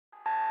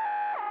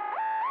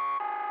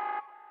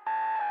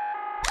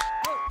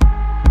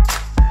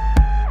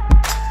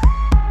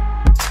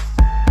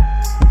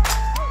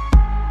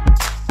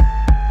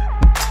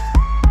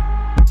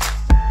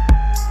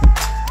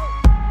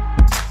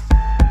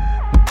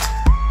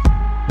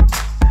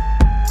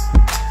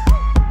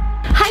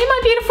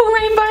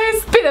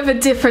of a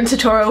different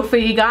tutorial for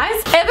you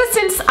guys. Ever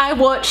since I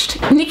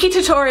watched Nikki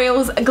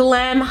Tutorial's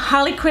Glam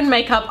Harley Quinn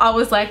makeup, I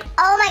was like,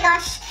 oh my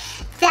gosh,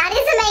 that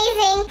is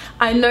amazing.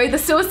 I know the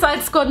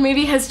Suicide Squad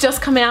movie has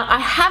just come out. I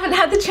haven't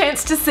had the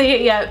chance to see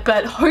it yet,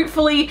 but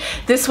hopefully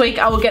this week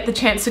I will get the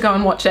chance to go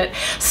and watch it.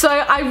 So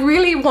I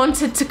really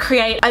wanted to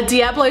create a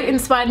Diablo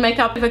inspired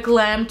makeup with a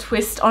glam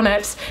twist on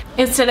it.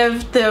 Instead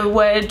of the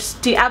word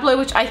Diablo,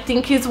 which I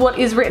think is what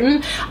is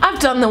written,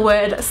 I've done the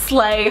word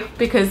slay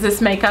because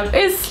this makeup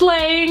is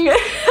slaying.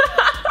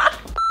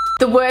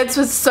 The words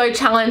was so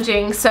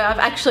challenging, so I've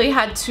actually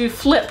had to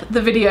flip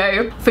the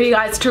video for you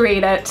guys to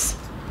read it,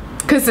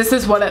 because this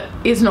is what it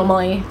is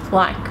normally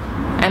like,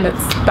 and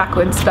it's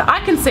backwards, but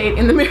I can see it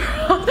in the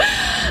mirror.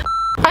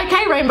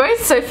 Okay, rainbows,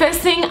 so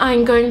first thing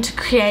I'm going to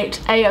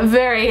create a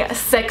very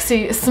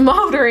sexy,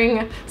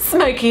 smoldering,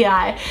 smoky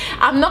eye.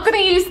 I'm not going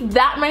to use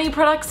that many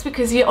products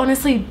because you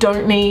honestly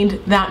don't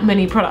need that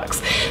many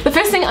products. The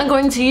first thing I'm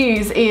going to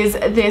use is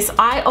this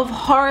Eye of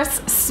Horus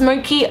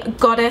Smoky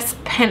Goddess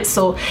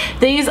Pencil.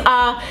 These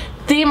are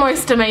the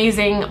most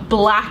amazing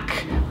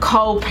black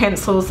kohl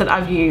pencils that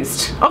I've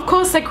used. Of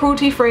course, they're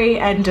cruelty free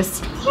and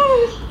just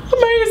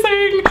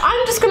amazing.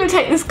 I'm just going to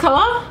take this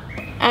color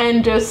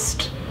and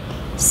just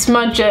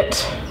smudge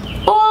it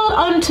all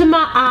onto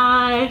my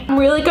eye. I'm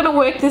really going to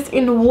work this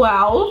in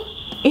well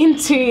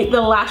into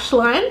the lash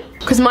line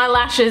because my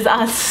lashes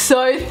are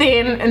so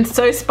thin and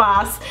so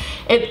sparse.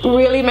 It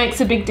really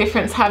makes a big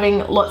difference having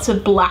lots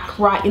of black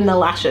right in the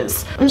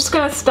lashes. I'm just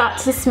going to start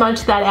to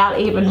smudge that out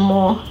even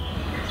more.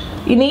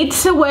 You need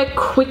to work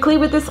quickly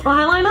with this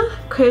eyeliner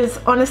because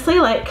honestly,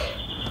 like,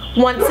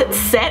 once it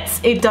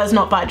sets, it does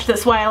not budge.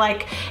 That's why,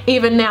 like,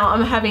 even now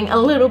I'm having a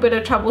little bit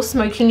of trouble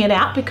smoking it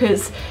out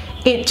because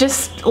it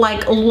just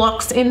like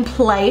locks in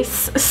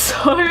place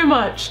so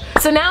much.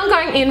 So now I'm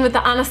going in with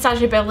the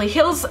Anastasia Beverly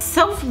Hills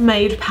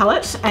Self-Made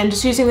palette and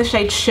just using the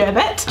shade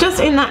Sherbet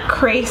just in that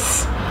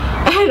crease.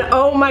 And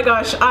oh my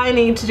gosh, I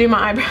need to do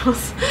my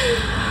eyebrows.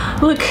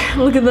 Look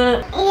at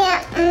that.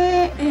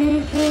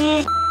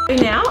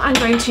 Now I'm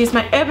going to use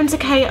my Urban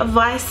Decay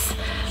Vice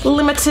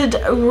Limited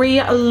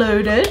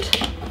Reloaded.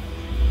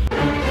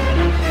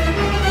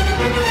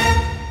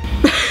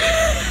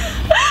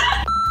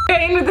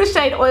 In with the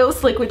shade Oil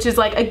Slick, which is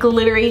like a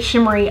glittery,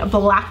 shimmery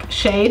black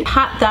shade.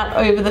 Pat that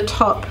over the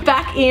top.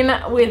 Back in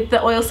with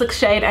the Oil Slick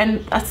shade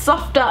and a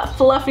softer,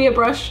 fluffier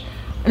brush.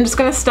 I'm just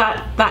gonna start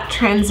that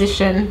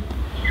transition.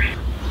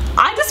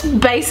 I just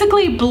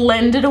basically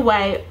blended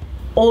away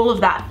all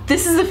of that.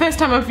 This is the first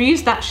time I've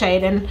used that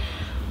shade and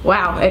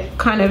wow, it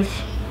kind of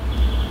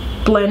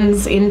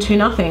blends into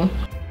nothing.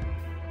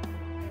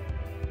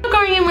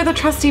 Going in with a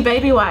trusty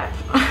baby wipe.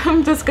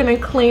 I'm just gonna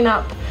clean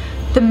up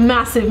the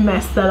massive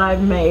mess that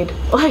I've made.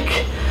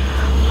 Like,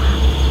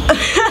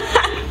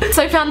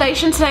 so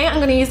foundation today,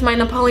 I'm gonna use my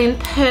Napoleon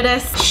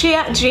Perdis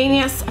Sheer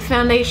Genius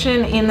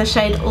foundation in the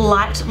shade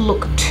Light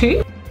Look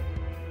 2.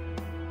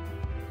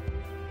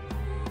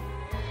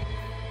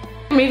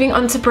 Moving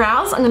on to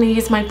brows, I'm going to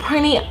use my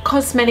Pony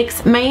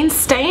Cosmetics Main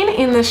Stain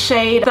in the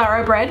shade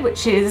Thoroughbred,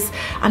 which is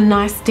a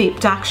nice deep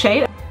dark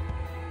shade.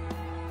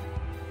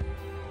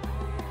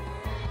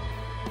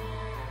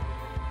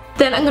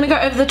 Then I'm going to go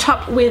over the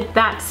top with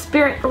that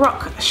Spirit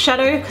Rock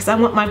shadow because I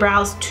want my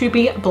brows to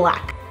be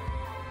black.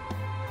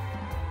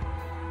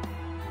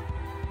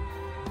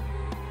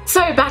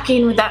 So back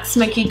in with that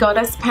Smoky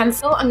Goddess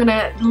pencil, I'm going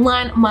to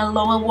line my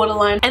lower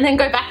waterline and then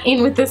go back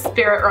in with the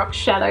Spirit Rock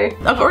shadow.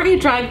 I've already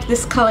dragged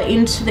this colour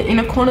into the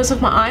inner corners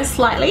of my eyes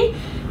slightly,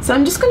 so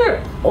I'm just going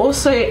to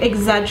also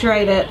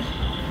exaggerate it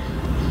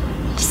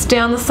just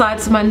down the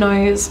sides of my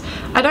nose.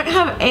 I don't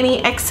have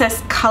any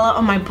excess colour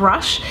on my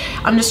brush.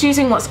 I'm just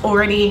using what's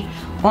already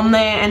on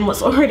there and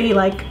what's already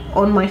like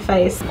on my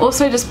face.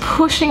 Also just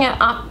pushing it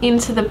up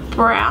into the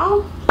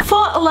brow. For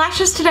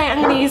lashes today,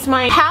 I'm going to use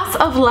my House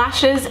of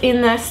Lashes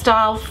in the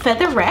style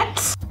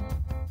Featherette.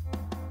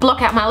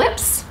 Block out my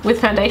lips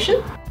with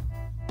foundation.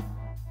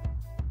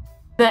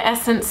 The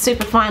Essence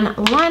Superfine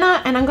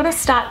Liner, and I'm going to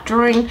start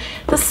drawing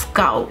the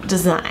skull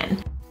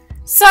design.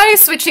 So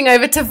switching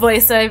over to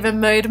voiceover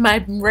mode,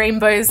 my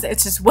rainbows,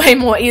 it's just way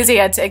more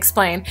easier to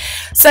explain.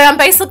 So I'm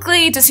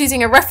basically just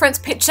using a reference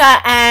picture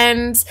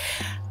and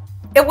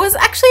it was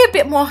actually a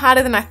bit more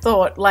harder than I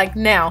thought. Like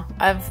now,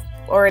 I've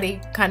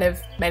already kind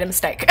of made a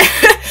mistake.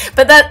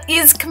 But that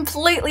is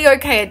completely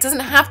okay. It doesn't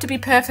have to be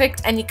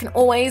perfect and you can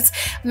always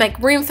make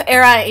room for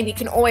error and you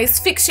can always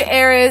fix your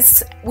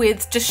errors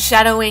with just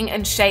shadowing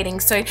and shading.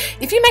 So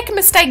if you make a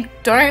mistake,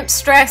 don't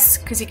stress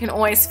because you can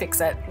always fix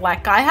it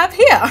like I have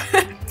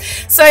here.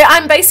 So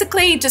I'm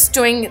basically just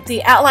doing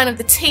the outline of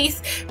the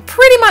teeth,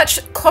 pretty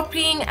much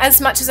copying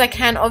as much as I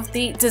can of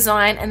the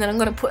design, and then I'm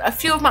going to put a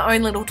few of my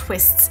own little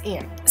twists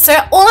in. So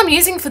all I'm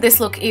using for this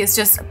look is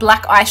just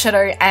black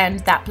eyeshadow and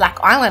that black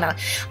eyeliner.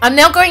 I'm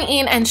now going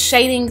in and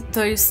shading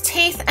those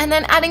teeth and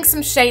then adding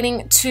some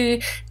shading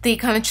to the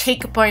kind of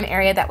cheekbone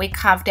area that we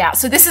carved out.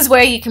 So this is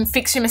where you can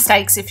fix your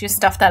mistakes if you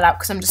stuff that up,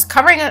 because I'm just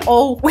covering it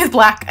all with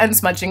black and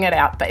smudging it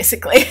out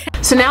basically.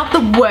 So now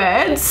the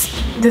words,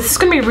 this is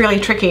going to be really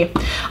tricky.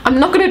 I'm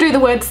not going to do the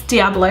words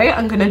Diablo,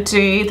 I'm going to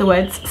do the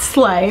words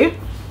slay,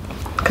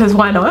 because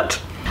why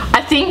not?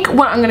 I think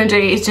what I'm going to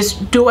do is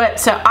just do it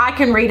so I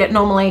can read it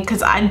normally,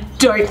 because I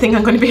don't think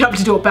I'm going to be able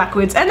to do it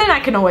backwards, and then I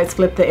can always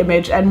flip the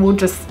image and we'll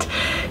just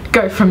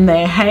go from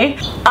there, hey?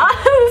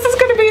 This is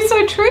going to be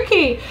so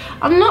tricky.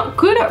 I'm not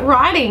good at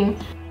writing.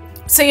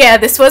 So yeah,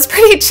 this was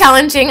pretty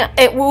challenging.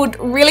 It would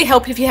really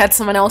help if you had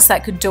someone else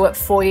that could do it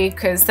for you,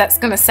 because that's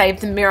going to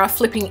save the mirror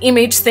flipping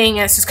image thing,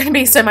 and it's just going to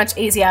be so much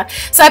easier.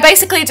 So I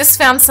basically just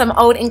found some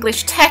old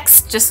English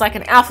text, just like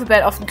an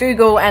alphabet off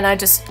Google, and I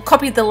just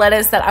copied the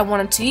letters that I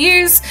wanted to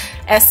use,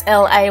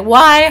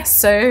 S-L-A-Y,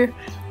 so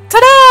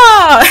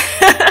ta-da!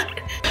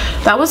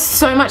 That was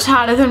so much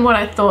harder than what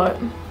I thought,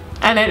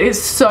 and it is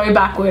so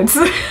backwards.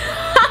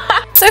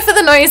 So for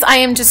the nose, I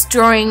am just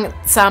drawing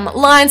some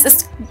lines.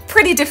 It's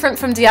pretty different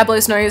from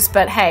Diablo's nose,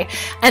 but hey.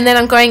 And then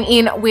I'm going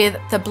in with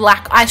the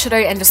black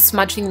eyeshadow and just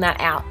smudging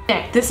that out.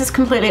 Yeah, this is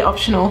completely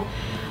optional,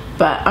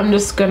 but I'm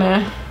just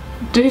gonna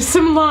do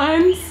some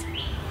lines,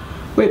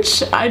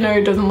 which I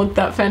know doesn't look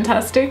that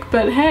fantastic,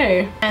 but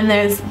hey. And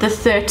there's the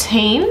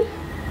 13,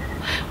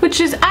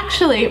 which is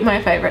actually my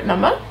favorite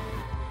number.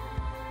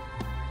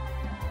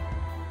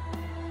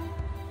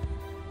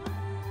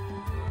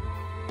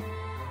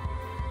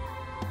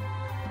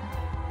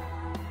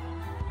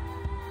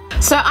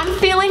 So I'm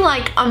feeling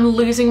like I'm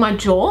losing my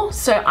jaw,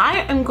 so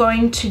I am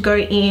going to go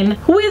in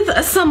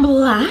with some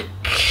black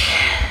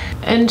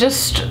and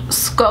just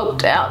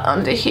sculpt out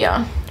under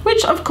here,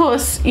 which of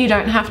course you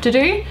don't have to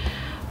do,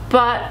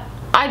 but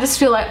I just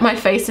feel like my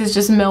face is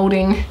just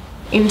melding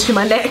into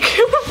my neck,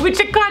 which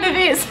it kind of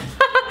is.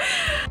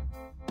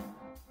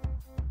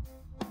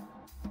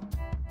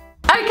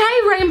 Okay,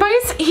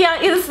 rainbows, here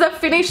is the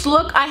finished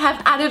look. I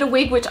have added a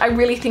wig, which I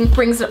really think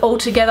brings it all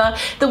together.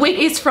 The wig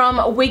is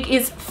from Wig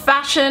is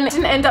Fashion. I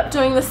didn't end up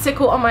doing the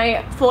sickle on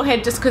my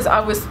forehead just because I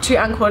was too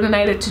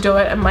uncoordinated to do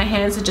it, and my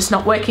hands are just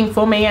not working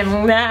for me, and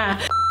nah.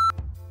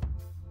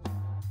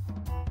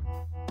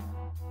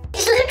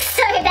 It looks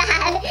so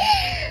bad.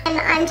 And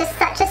I'm just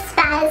such a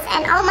spaz,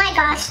 and oh my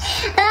gosh.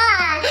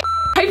 Ah.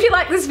 Hope you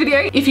liked this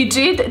video. If you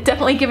did,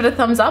 definitely give it a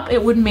thumbs up.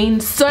 It would mean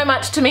so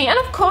much to me. And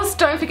of course,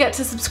 don't forget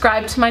to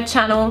subscribe to my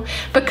channel.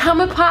 Become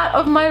a part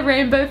of my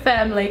rainbow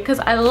family, because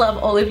I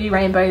love all of you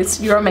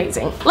rainbows. You're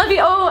amazing. Love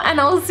you all,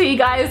 and I'll see you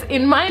guys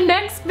in my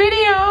next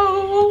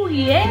video.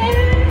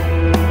 Yeah.